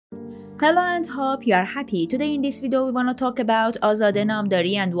Hello and hope you are happy. Today in this video we want to talk about Azadeh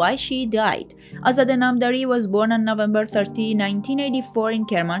Namdari and why she died. Azadeh Namdari was born on November 30, 1984 in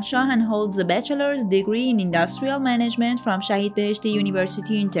Kermanshah and holds a bachelor's degree in industrial management from Shahid Beheshti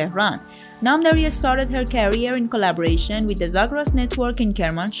University in Tehran. Namdari started her career in collaboration with the Zagros Network in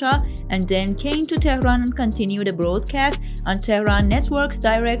Kermanshah and then came to Tehran and continued a broadcast on Tehran Network's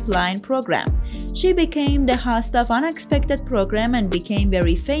direct line program. She became the host of Unexpected program and became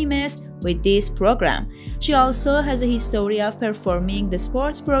very famous with this program. She also has a history of performing the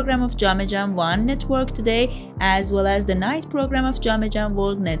sports program of Jamejam 1 Network Today as well as the night program of Jamejam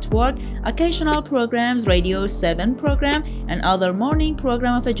World Network, occasional programs Radio 7 program and other morning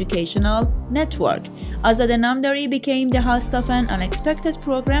program of Educational Network. Azadeh Namdari became the host of an Unexpected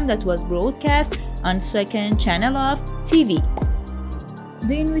program that was broadcast on second channel of TV.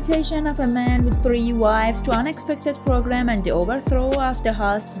 The invitation of a man with 3 wives to Unexpected program and the overthrow of the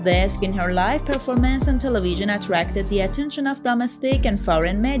host's desk in her live performance on television attracted the attention of domestic and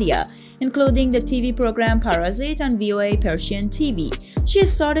foreign media, including the TV program Farzad on VOA Persian TV. She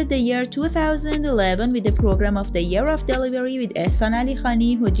started the year 2011 with the program of the Year of Delivery with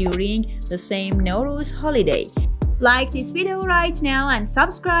Hassani who during the same Nowruz holiday. Like this video right now and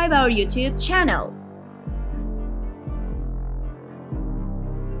subscribe our YouTube channel.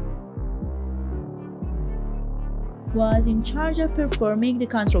 Was in charge of performing the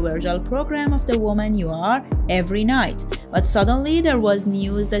controversial program of The Woman You Are every night. But suddenly there was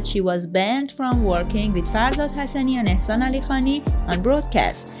news that she was banned from working with Farzad Hassani and Hassani on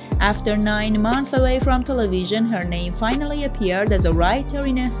broadcast. After 9 months away from television, her name finally appeared as a writer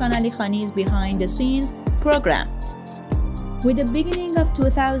in Hassani's Behind the Scenes program. With the beginning of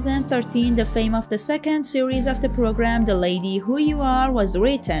 2013, the fame of the second series of the program, The Lady Who You Are, was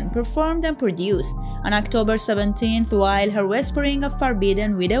written, performed and produced. On October 17th, while her whispering of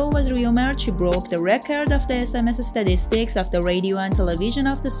forbidden video was rumored, she broke the record of the SMS statistics of the radio and television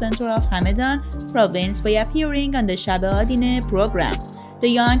of the center of Hamadan province by appearing on the Shab Adine program. The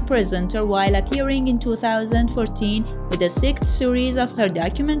young presenter, while appearing in 2014 with the 6th series of her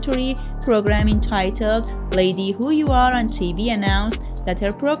documentary program entitled Lady Who You Are on TV, announced that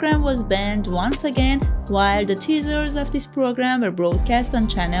her program was banned once again, while the teasers of this program were broadcast on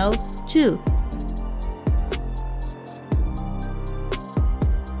Channel 2.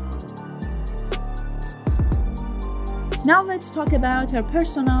 Now let's talk about her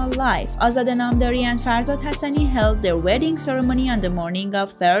personal life. Azadeh Namdari and Farzad Hassani held their wedding ceremony on the morning of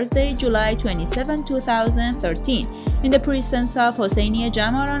Thursday, July 27, 2013, in the presence of Hosseinieh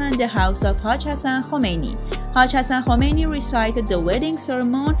Jamaran and the house of Haj Hassan Khomeini. Haj Hassan Khomeini recited the wedding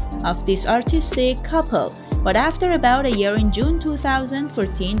ceremony of this artistic couple. But after about a year in June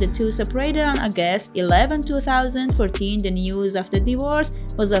 2014, the two separated on August 11, 2014. The news of the divorce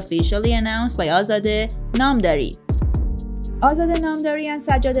was officially announced by Azadeh Namdari. Azadeh Namdari and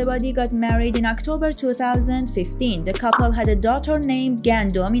Sajjad Ebadi got married in October 2015. The couple had a daughter named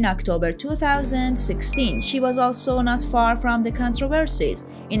Gandom in October 2016. She was also not far from the controversies.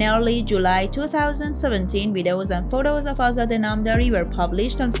 In early July 2017, videos and photos of Azadeh Namdari were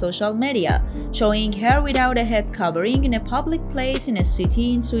published on social media, showing her without a head covering in a public place in a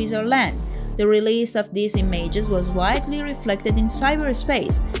city in Switzerland. The release of these images was widely reflected in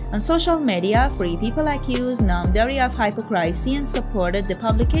cyberspace. On social media, Free People accused Namdari of hypocrisy and supported the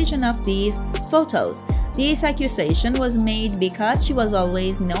publication of these photos. This accusation was made because she was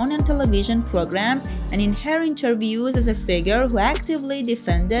always known in television programs and in her interviews as a figure who actively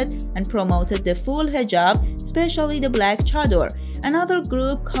defended and promoted the full hijab, especially the black chador. Another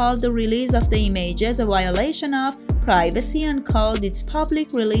group called the release of the images a violation of privacy and called its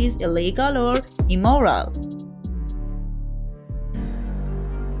public release illegal or immoral.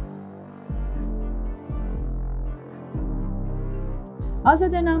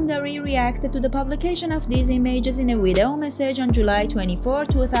 Azadeh Namdari reacted to the publication of these images in a video message on July 24,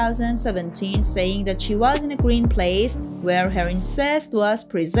 2017, saying that she was in a green place where her incest was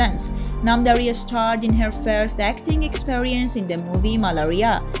present. Namdari starred in her first acting experience in the movie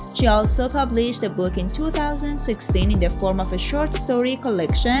Malaria. She also published a book in 2016 in the form of a short story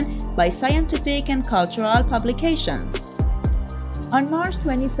collection by Scientific and Cultural Publications. On March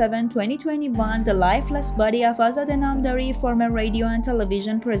 27, 2021, the lifeless body of Azadeh Namdari, former radio and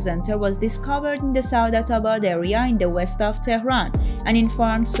television presenter, was discovered in the Saadatabad area in the west of Tehran. An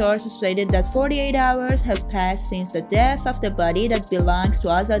informed source stated that 48 hours have passed since the death of the body that belongs to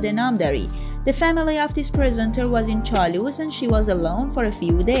Azadeh Namdari. The family of this presenter was in Chalus and she was alone for a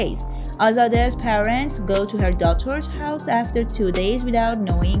few days. Azadeh's parents go to her daughter's house after 2 days without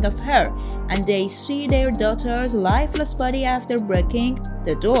knowing of her, and they see their daughter's lifeless body after breaking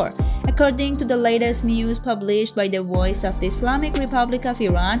the door. According to the latest news published by the Voice of the Islamic Republic of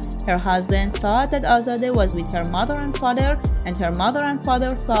Iran, her husband thought that Azadeh was with her mother and father, and her mother and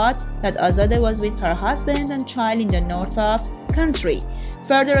father thought that Azadeh was with her husband and child in the north of country.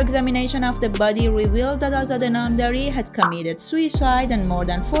 Further examination of the body revealed that Azadeh Namdari had committed suicide and more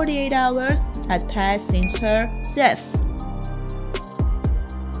than 48 hours had passed since her death.